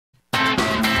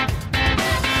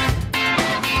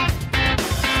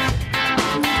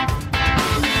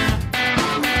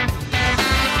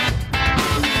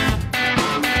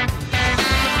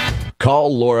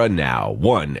Call Laura now,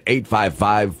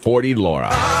 1-855-40-LAURA.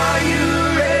 Are you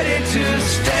ready to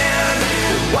stand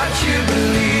for what you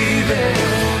believe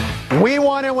in? We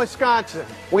won in Wisconsin.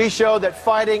 We showed that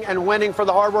fighting and winning for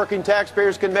the hardworking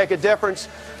taxpayers can make a difference.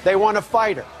 They want a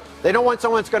fighter. They don't want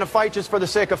someone that's going to fight just for the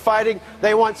sake of fighting.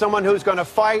 They want someone who's going to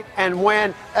fight and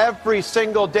win every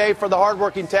single day for the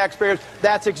hardworking taxpayers.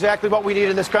 That's exactly what we need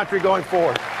in this country going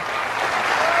forward.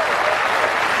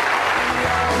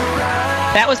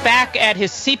 That was back at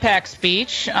his CPAC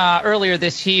speech earlier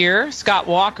this year. Scott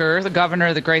Walker, the governor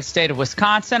of the great state of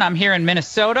Wisconsin. I'm here in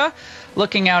Minnesota,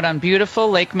 looking out on beautiful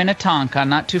Lake Minnetonka,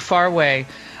 not too far away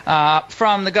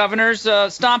from the governor's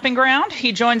stomping ground.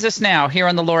 He joins us now here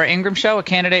on the Laura Ingraham Show, a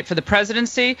candidate for the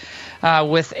presidency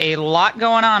with a lot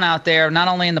going on out there, not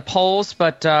only in the polls,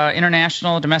 but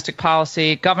international, domestic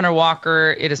policy. Governor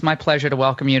Walker, it is my pleasure to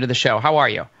welcome you to the show. How are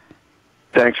you?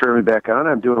 Thanks for having me back on.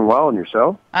 I'm doing well, and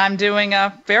yourself? I'm doing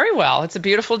very well. It's a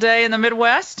beautiful day in the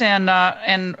Midwest, and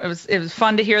it was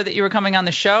fun to hear that you were coming on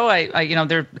the show.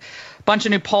 There are a bunch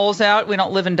of new polls out. We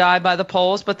don't live and die by the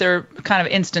polls, but they're kind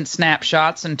of instant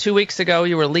snapshots. And 2 weeks ago,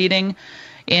 you were leading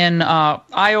in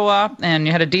Iowa, and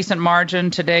you had a decent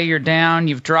margin. Today, you're down.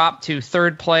 You've dropped to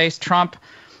third place. Trump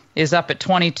is up at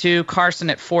 22, Carson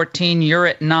at 14. You're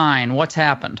at 9. What's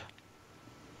happened?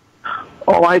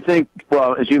 Oh, I think,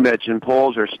 well, as you mentioned,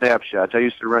 polls are snapshots. I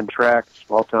used to run track,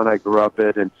 small town I grew up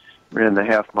in, and ran the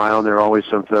half mile, and there were always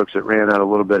some folks that ran out a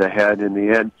little bit ahead. In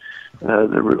the end,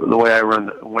 the way I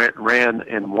ran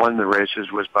and won the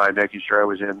races was by making sure I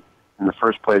was in the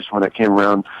first place when it came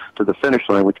around to the finish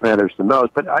line, which matters the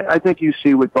most. But I think you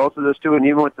see with both of those two, and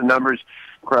even with the numbers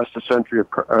across the country,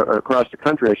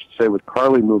 I should say, with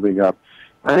Carly moving up,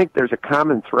 I think there's a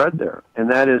common thread there,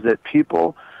 and that is that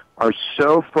people are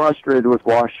so frustrated with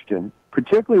Washington,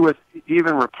 particularly with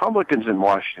even Republicans in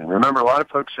Washington. Remember, a lot of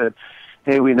folks said,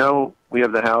 hey, we know we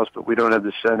have the House, but we don't have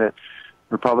the Senate.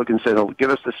 Republicans said, oh, give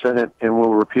us the Senate and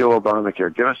we'll repeal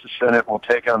Obamacare. Give us the Senate, we'll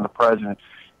take on the president.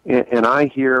 And I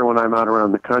hear when I'm out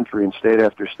around the country in state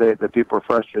after state that people are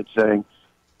frustrated saying,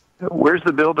 where's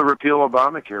the bill to repeal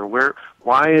Obamacare?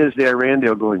 Why is the Iran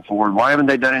deal going forward? Why haven't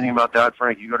they done anything about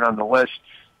Dodd-Frank? You go down the list.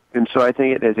 And so I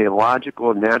think it is a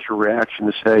logical and natural reaction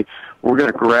to say we're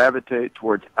going to gravitate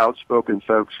towards outspoken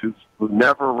folks who've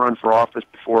never run for office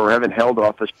before or haven't held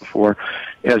office before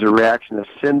as a reaction to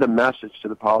send a message to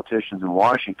the politicians in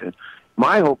Washington.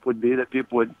 My hope would be that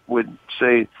people would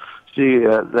see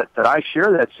that I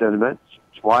share that sentiment.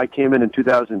 It's why I came in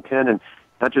 2010 and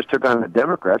not just took on the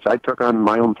Democrats. I took on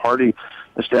my own party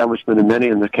establishment and many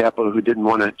in the Capitol who didn't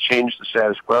want to change the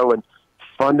status quo and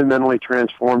fundamentally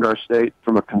transformed our state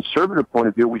from a conservative point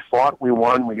of view. We fought, we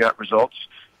won, we got results,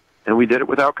 and we did it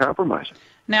without compromising.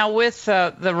 Now, with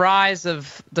the rise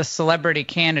of the celebrity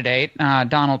candidate,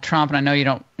 Donald Trump, and I know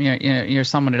you're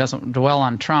someone who doesn't dwell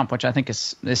on Trump, which I think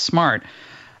is smart.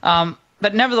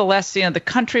 But nevertheless, the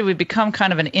country, we've become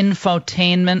kind of an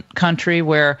infotainment country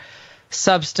where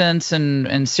substance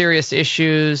and serious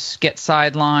issues get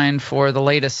sidelined for the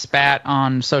latest spat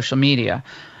on social media.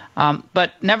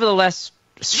 But nevertheless,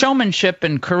 showmanship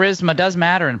and charisma does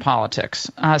matter in politics.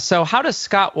 So how does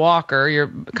Scott Walker, you're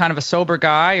kind of a sober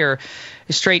guy or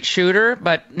a straight shooter,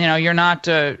 but you're not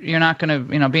going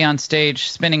to be on stage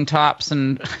spinning tops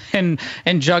and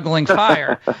juggling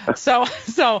fire. So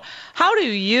how do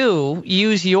you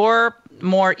use your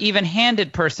more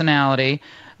even-handed personality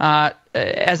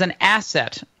as an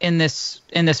asset in this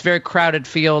very crowded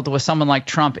field with someone like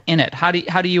Trump in it? How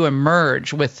do you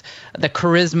emerge with the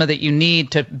charisma that you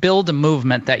need to build a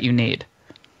movement that you need?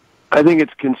 I think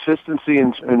it's consistency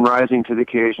and rising to the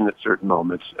occasion at certain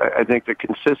moments. I think the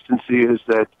consistency is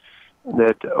that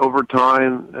over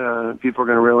time people are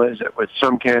going to realize that with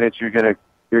some candidates you're going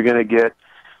to get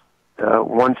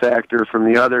one factor, from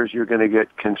the others you're going to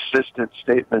get consistent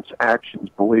statements, actions,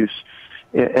 beliefs.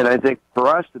 And I think for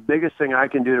us, the biggest thing I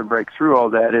can do to break through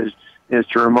all that is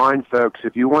to remind folks,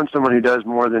 if you want someone who does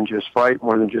more than just fight,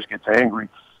 more than just gets angry,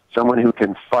 someone who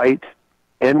can fight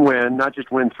and win, not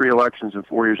just win 3 elections in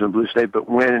 4 years in a blue state, but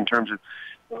win in terms of,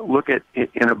 look at,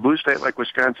 in a blue state like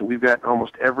Wisconsin, we've got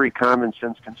almost every common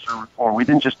sense concern reform. We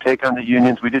didn't just take on the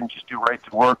unions. We didn't just do right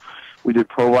to work. We did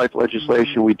pro-life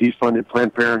legislation. We defunded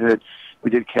Planned Parenthood. We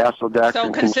did castle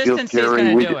doctrine, so consistency is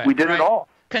going to do it. We did right? it all.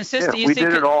 Consistency. Yeah, we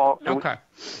did it all. Okay.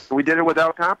 And we did it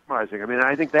without compromising. I mean,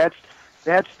 I think that's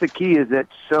the key, is that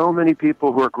so many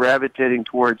people who are gravitating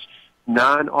towards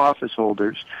non-office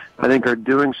holders, I think, are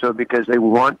doing so because they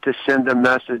want to send a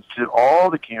message to all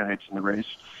the candidates in the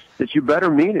race that you better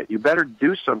mean it. You better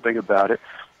do something about it.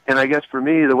 And I guess for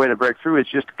me, the way to break through is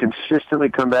just to consistently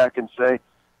come back and say,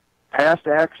 past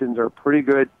actions are pretty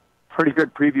good pretty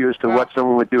good preview as to what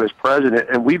someone would do as president,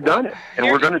 and we've done it, and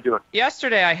we're going to do it.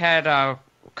 Yesterday, I had a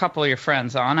couple of your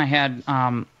friends on. I had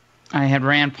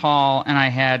Rand Paul and I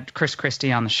had Chris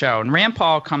Christie on the show. And Rand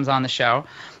Paul comes on the show,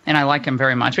 and I like him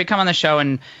very much. We come on the show,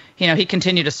 and he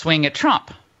continued to swing at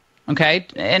Trump. Okay,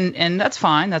 and that's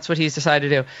fine. That's what he's decided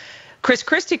to do. Chris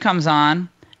Christie comes on,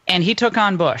 and he took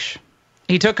on Bush.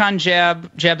 He took on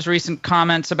Jeb's recent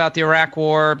comments about the Iraq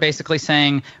War, basically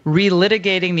saying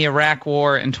relitigating the Iraq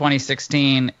War in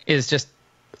 2016 is just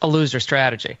a loser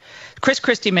strategy. Chris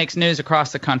Christie makes news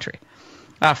across the country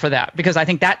for that, because I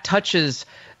think that touches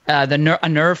a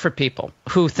nerve for people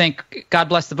who think, God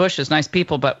bless the Bushes, nice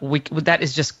people, but that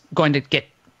is just going to get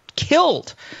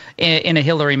killed in a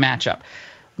Hillary matchup.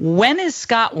 When is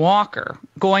Scott Walker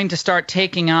going to start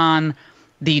taking on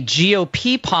the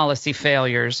GOP policy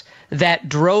failures that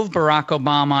drove Barack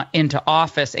Obama into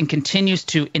office and continues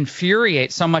to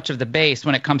infuriate so much of the base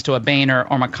when it comes to a Boehner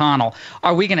or McConnell?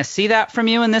 Are we going to see that from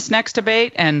you in this next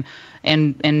debate? And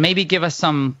maybe give us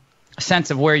some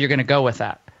sense of where you're going to go with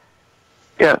that.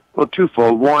 Yeah, well,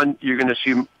 twofold. One, you're going to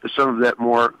see some of that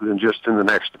more than just in the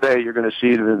next debate. You're going to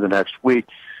see it in the next week.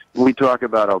 When we talk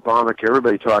about Obamacare,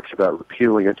 everybody talks about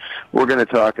repealing it. We're going to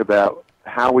talk about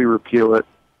how we repeal it,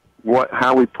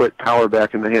 how we put power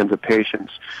back in the hands of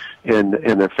patients and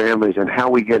their families, and how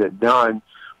we get it done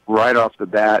right off the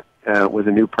bat with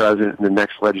a new president in the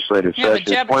next legislative session. But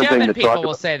Jeb and people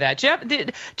will say that. Jeb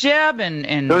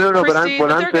and no. Christie, But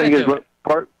what I'm saying is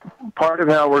part of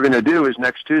how we're going to do is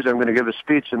next Tuesday I'm going to give a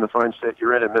speech in the fine state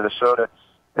you're in Minnesota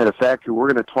at a factory.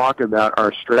 We're going to talk about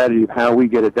our strategy of how we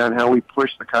get it done, how we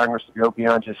push the Congress to go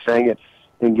beyond just saying it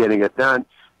and getting it done.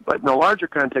 But in the larger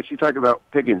context, you talk about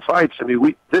picking fights. I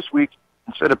mean, this week,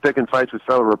 instead of picking fights with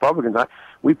fellow Republicans,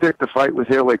 we picked a fight with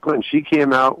Hillary Clinton. She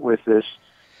came out with this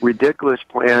ridiculous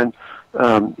plan.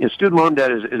 Student loan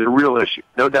debt is a real issue,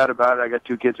 no doubt about it. I got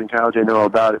 2 kids in college. I know all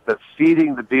about it. But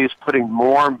feeding the beast, putting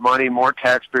more money, more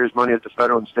taxpayers' money at the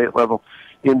federal and state level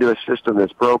into a system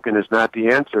that's broken is not the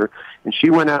answer. And she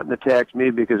went out and attacked me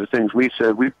because of things we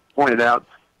said. We pointed out,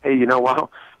 hey,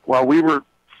 while we were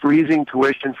freezing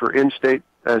tuition for in-state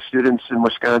students in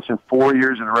Wisconsin 4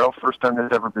 years in a row, first time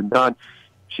that's ever been done,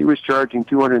 she was charging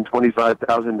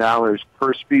 $225,000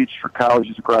 per speech for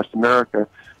colleges across America.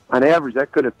 On average,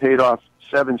 that could have paid off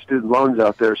 7 student loans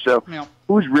out there. So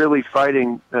who's really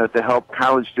fighting to help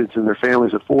college students and their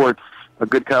families afford a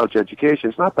good college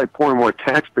education? It's not by pouring more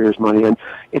taxpayers' money in.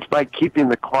 It's by keeping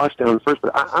the cost down first.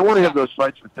 But I want to have those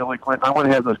fights with Hillary Clinton. I want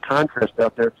to have those contrasts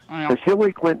out there. Because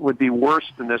Hillary Clinton would be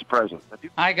worse than this president.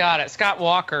 I got it. Scott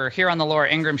Walker here on the Laura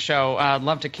Ingraham Show. I'd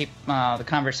love to keep the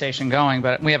conversation going,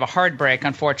 but we have a hard break,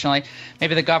 unfortunately.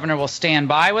 Maybe the governor will stand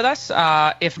by with us.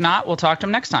 If not, we'll talk to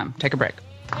him next time. Take a break.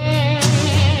 You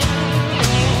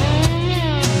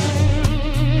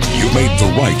made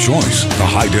the right choice. The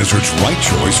High Desert's right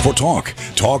choice for talk.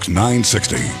 Talk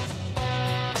 960.